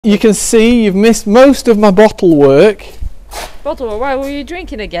You can see you've missed most of my bottle work. Bottle? Why were you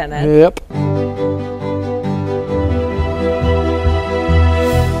drinking again, Ed? Yep.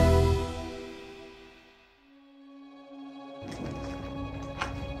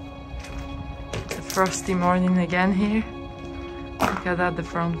 A frosty morning again here. Look at that, the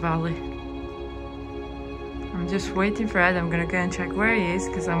front valley. I'm just waiting for Ed. I'm gonna go and check where he is,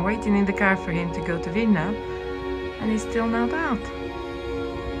 because I'm waiting in the car for him to go to Vienna, and he's still not out.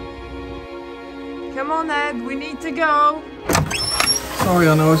 Come on, Ed, we need to go. Sorry,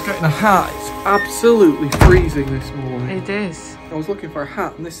 I know I was getting a hat. It's absolutely freezing this morning. It is. I was looking for a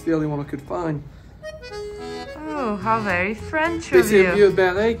hat and this is the only one I could find. Oh, how very French of you.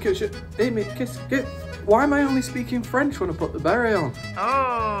 Why am I only speaking French when I put the beret on?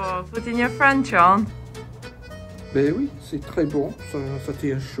 Oh, putting your French on. Ben oui, c'est très bon. Ça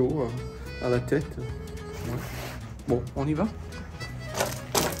tient chaud à la tête. Ouais. Bon, on y va?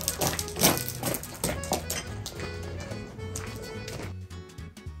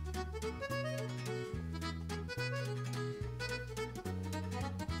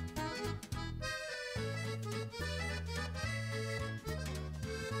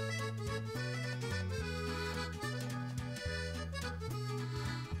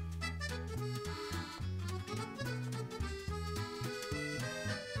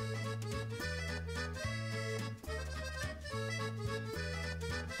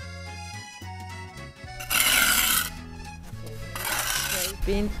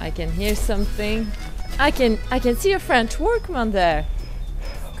 I can hear something. I can see a French workman there.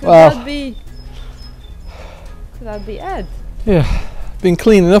 Could that be Ed? Yeah, been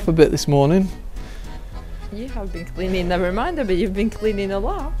cleaning up a bit this morning. You have been cleaning, never mind, but you've been cleaning a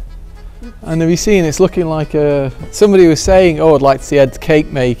lot. And have you seen, it's looking like somebody was saying, oh, I'd like to see Ed's cake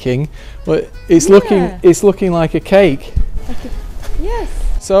making, but it's looking like a cake. Yes.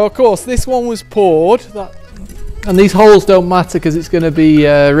 So of course this one was poured, and these holes don't matter because it's going to be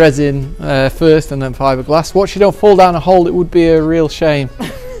resin first and then fiberglass. Watch you don't fall down a hole, it would be a real shame.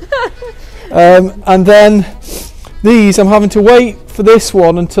 And then these, I'm having to wait for this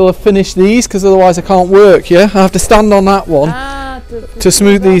one until I finish these, because otherwise I can't work. Yeah, I have to stand on that one to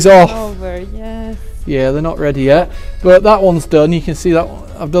smooth these off. Over, yes. Yeah, they're not ready yet, but that one's done. You can see that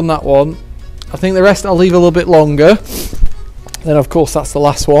I've done that one. I think the rest I'll leave a little bit longer. Then of course that's the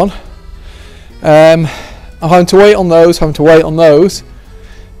last one. I'm having to wait on those,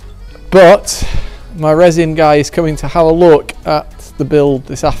 but my resin guy is coming to have a look at the build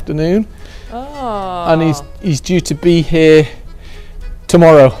this afternoon. Oh. And he's due to be here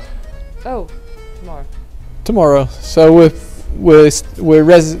tomorrow. Oh, tomorrow. So we're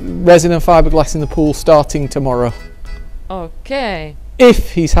resin and fiberglass in the pool starting tomorrow. Okay.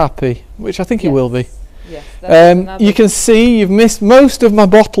 If he's happy, which I think he will be. Yes. You can see you've missed most of my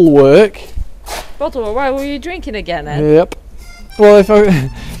bottle work. Bottle? Why were you drinking again, Ed? Yep. Well, if I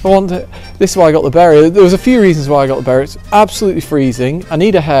want to, this is why I got the beret. There was a few reasons why I got the beret. It's absolutely freezing. I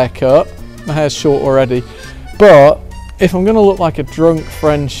need a haircut. My hair's short already. But if I'm going to look like a drunk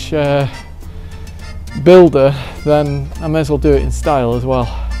French builder, then I may as well do it in style as well.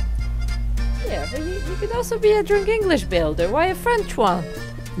 Yeah, but you could also be a drunk English builder. Why a French one?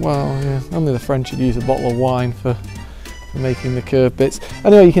 Well, yeah, only the French would use a bottle of wine for making the curved bits.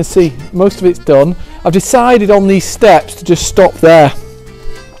 Anyway, you can see most of it's done. I've decided on these steps to just stop there.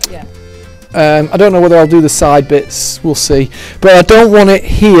 Yeah. I don't know whether I'll do the side bits, we'll see. But I don't want it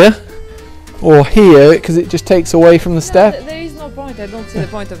here or here because it just takes away from the step. There is no point. I don't see the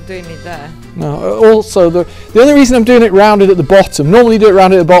point of doing it there. No. Also, the only reason I'm doing it rounded at the bottom, normally you do it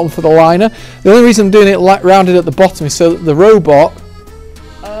rounded at the bottom for the liner. The only reason I'm doing it rounded at the bottom is so that the robot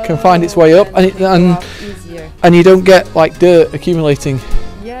can find its way up and you don't get like dirt accumulating.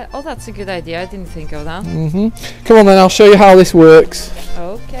 Yeah, oh, that's a good idea. I didn't think of that. Come on then, I'll show you how this works.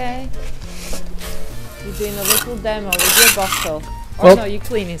 Okay. You're doing a little demo with your bottle. Or no, you're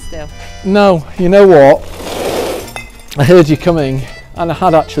cleaning still. No, you know what? I heard you coming and I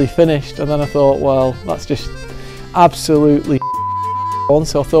had actually finished, and then I thought, well, that's just absolutely on,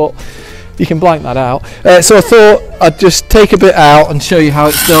 so I thought you can blank that out. So I thought I'd just take a bit out and show you how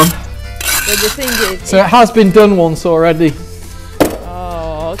it's done. But the thing is, so it has been done once already.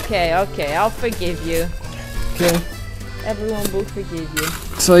 Oh, okay, I'll forgive you. Okay. Everyone will forgive you.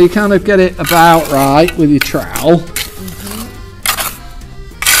 So you kind of get it about right with your trowel.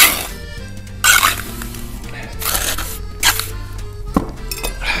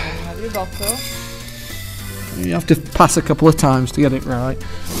 Have your bottle. You have to pass a couple of times to get it right.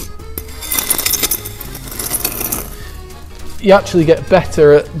 You actually get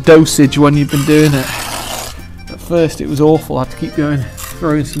better at dosage when you've been doing it. At first it was awful, I had to keep going.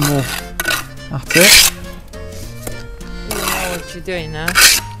 throwing some more at it. You know what you're doing now.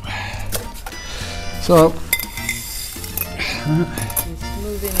 So You're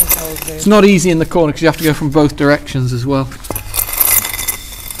smoothing it over. it's not easy in the corner because you have to go from both directions as well.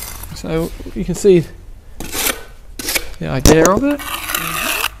 So you can see the idea of it.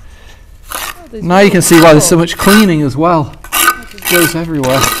 Now you can see why there's so much cleaning as well. It goes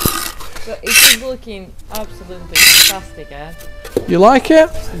everywhere. So it is looking absolutely fantastic, Ed. You like it?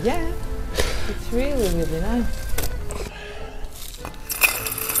 Yeah, it's really, really nice.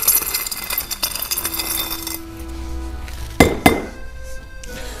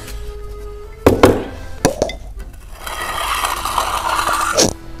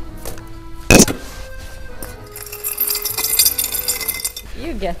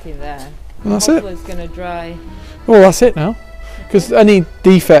 You're getting there. And that's Hopefully it. it's going to dry. Well, that's it now. Because any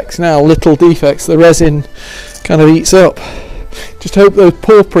defects now, little defects, the resin kind of eats up. Just hope those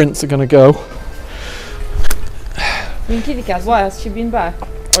paw prints are going to go. In Kitty Cat, why has she been back?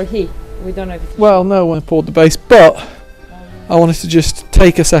 Or he? We don't know if it's Well, no, when I poured the base, but I wanted to just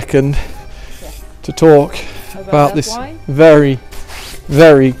take a second to talk about that this wine. very,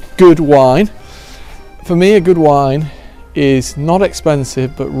 very good wine. For me, a good wine is not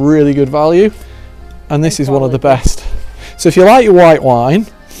expensive, but really good value. And this is one of the best. So if you like your white wine,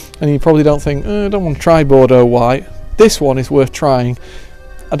 and you probably don't think, I don't want to try Bordeaux white, this one is worth trying.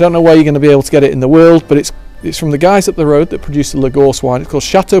 I don't know where you're going to be able to get it in the world, but it's from the guys up the road that produce the lagorce wine. It's called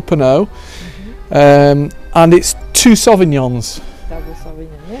Chateau. And it's 2 Sauvignons. Double Sauvignon,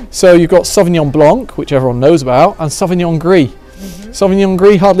 yeah. So you've got Sauvignon Blanc, which everyone knows about, and Sauvignon Gris. Sauvignon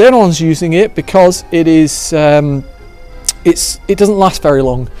Gris, hardly anyone's using it because it is it doesn't last very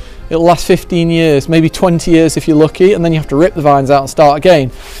long. It'll last 15 years, maybe 20 years if you're lucky, and then you have to rip the vines out and start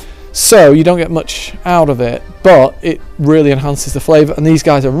again. So you don't get much out of it, but it really enhances the flavour. And these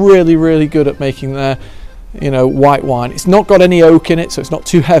guys are really, really good at making their, white wine. It's not got any oak in it, so it's not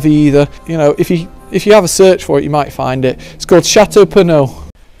too heavy either. If you have a search for it, you might find it. It's called Chateau.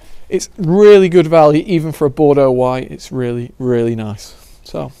 It's really good value, even for a Bordeaux white. It's really, really nice.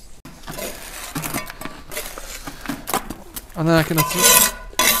 So, and then I can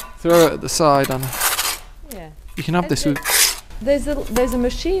throw it at the side, and Yeah. you can have this with. There's a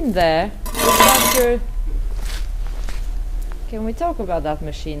machine there. Is that your... Can we talk about that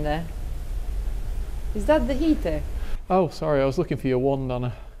machine there? Is that the heater? Oh, sorry, I was looking for your wand,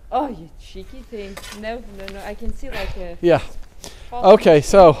 Anna. Oh, you cheeky thing. No, I can see like a... Yeah. Okay,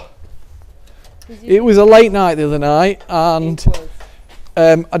 so You it was a late night the other night, and It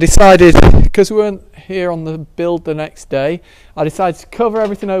was. I decided, because we weren't here on the build the next day, I decided to cover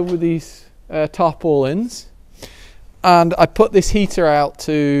everything over with these tarpaulins, and I put this heater out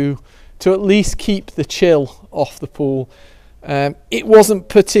to at least keep the chill off the pool. It wasn't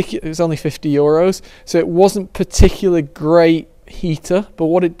particular. It was only €50, so it wasn't particularly great heater, but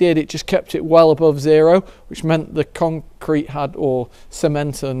what it did, it just kept it well above zero, which meant the concrete had, or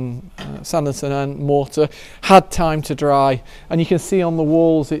cement and sand and cement mortar had time to dry, and you can see on the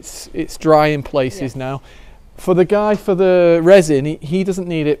walls it's dry in places now. For the guy for the resin, he doesn't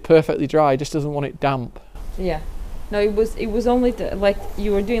need it perfectly dry, he just doesn't want it damp. Yeah. No, it was only like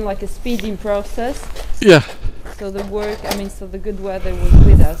you were doing like a speeding process. Yeah. So so the good weather was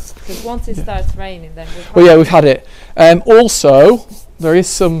with us, because once it starts raining, then We've had it. Also, there is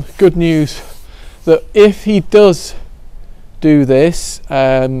some good news that if he does do this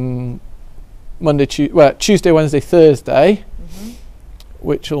Tuesday, Wednesday, Thursday,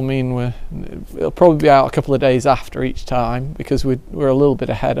 which will mean it'll probably be out a couple of days after each time, because we're a little bit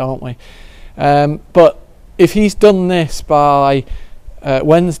ahead, aren't we? But if he's done this by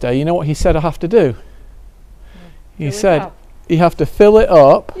Wednesday, you know what he said I have to do? He said you have to fill it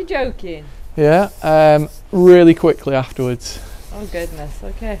up. You're joking? Yeah, really quickly afterwards. Oh goodness,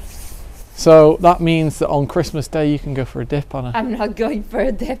 okay. So that means that on Christmas Day you can go for a dip, Anna. I'm not going for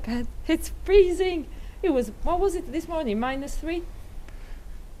a dip. It's freezing. It was, what was it this morning? -3?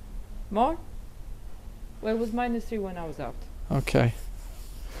 More? Well, it was -3 when I was out. Okay.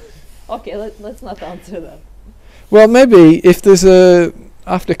 Okay, let's not answer that. Well, maybe if there's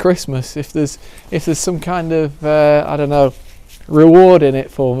after Christmas, if there's some kind of I don't know, reward in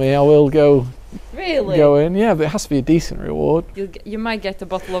it for me, I will go. Really? Go in, yeah, but it has to be a decent reward. You might get a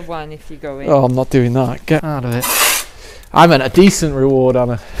bottle of wine if you go in. Oh, I'm not doing that. Get out of it. I meant a decent reward,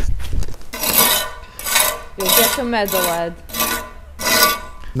 Anna. You'll get a medal, Ed.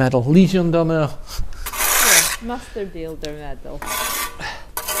 Medal, Legion d'honneur. Yeah, Master Builder medal.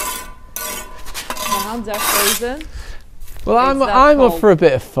 My hands are frozen. Well, I'm up for a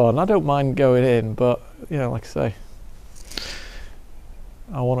bit of fun. I don't mind going in, but like I say.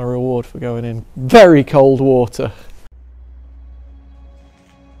 I want a reward for going in very cold water.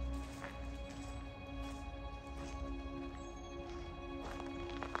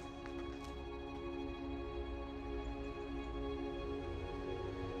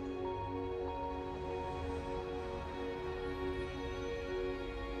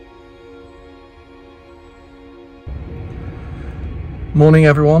 Morning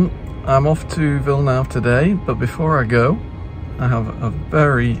everyone, I'm off to Villeneuve today, but before I go, I have a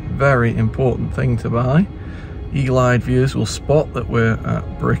very, very important thing to buy. Eagle-eyed viewers will spot that we're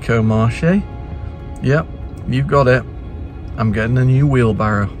at Brico-Marché. Yep, you've got it. I'm getting a new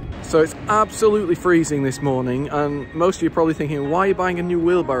wheelbarrow. So it's absolutely freezing this morning, and most of you are probably thinking, why are you buying a new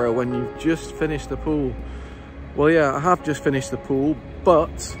wheelbarrow when you've just finished the pool? Well, yeah, I have just finished the pool,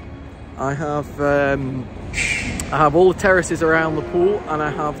 but I have all the terraces around the pool and I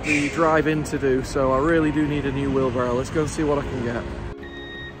have the drive-in to do, so I really do need a new wheelbarrow. Let's go and see what I can get.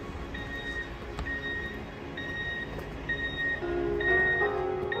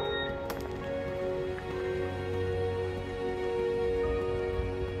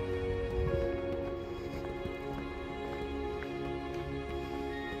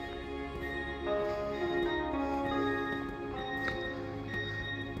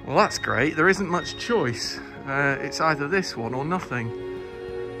 Well, that's great. There isn't much choice. It's either this one or nothing.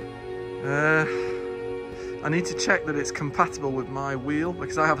 I need to check that it's compatible with my wheel,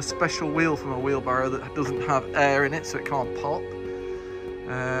 because I have a special wheel for my wheelbarrow that doesn't have air in it, so it can't pop.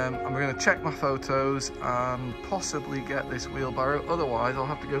 I'm going to check my photos and possibly get this wheelbarrow, otherwise I'll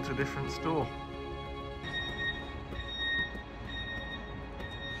have to go to a different store.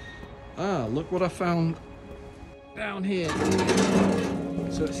 Ah, look what I found down here.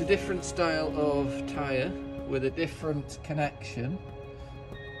 So it's a different style of tyre with a different connection.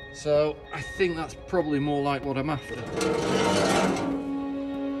 So I think that's probably more like what I'm after.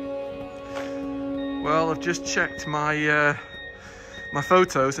 Well, I've just checked my my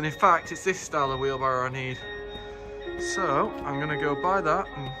photos, and in fact it's this style of wheelbarrow I need. So I'm gonna go buy that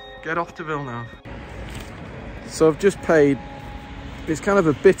and get off to Villeneuve. So I've just paid. It's kind of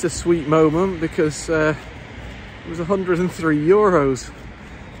a bittersweet moment because it was 103 euros.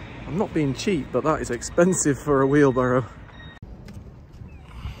 I'm not being cheap, but that is expensive for a wheelbarrow.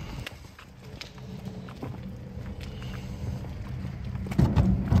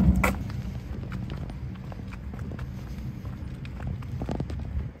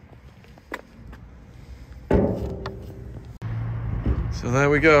 So there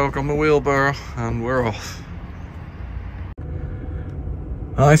we go, I've got my wheelbarrow and we're off.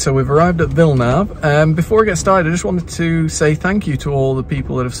 Hi, so we've arrived at Villeneuve. Before I get started, I just wanted to say thank you to all the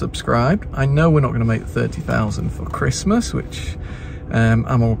people that have subscribed. I know we're not going to make 30,000 for Christmas, which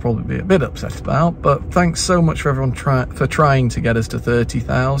Emma will probably be a bit upset about, but thanks so much for everyone for trying to get us to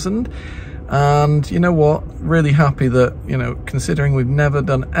 30,000. And you know what, really happy that, you know, considering we've never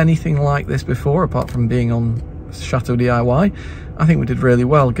done anything like this before, apart from being on Chateau DIY, I think we did really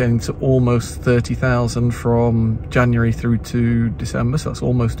well getting to almost 30,000 from January through to December, so that's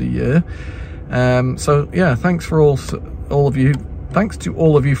almost a year. So yeah, thanks for all of you. Thanks to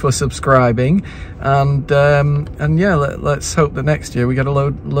all of you for subscribing, and yeah, let's hope that next year we get a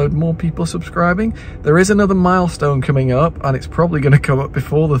load more people subscribing. There is another milestone coming up, and it's probably going to come up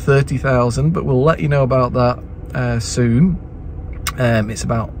before the 30,000, but we'll let you know about that soon. It's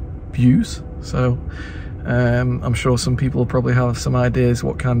about views, so I'm sure some people will probably have some ideas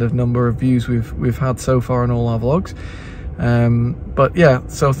what kind of number of views we've had so far in all our vlogs. But yeah,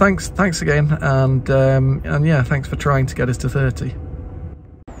 so thanks again, and yeah, thanks for trying to get us to 30.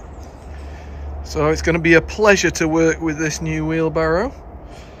 So it's going to be a pleasure to work with this new wheelbarrow.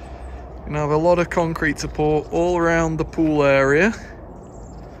 We're going to have a lot of concrete support all around the pool area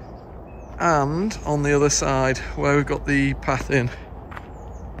and on the other side where we've got the path in.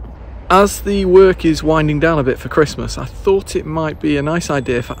 As the work is winding down a bit for Christmas, I thought it might be a nice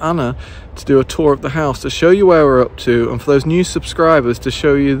idea for Anna to do a tour of the house to show you where we're up to, and for those new subscribers to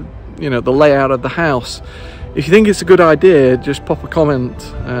show you, you know, the layout of the house. If you think it's a good idea, just pop a comment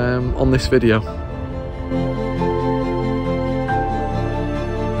on this video.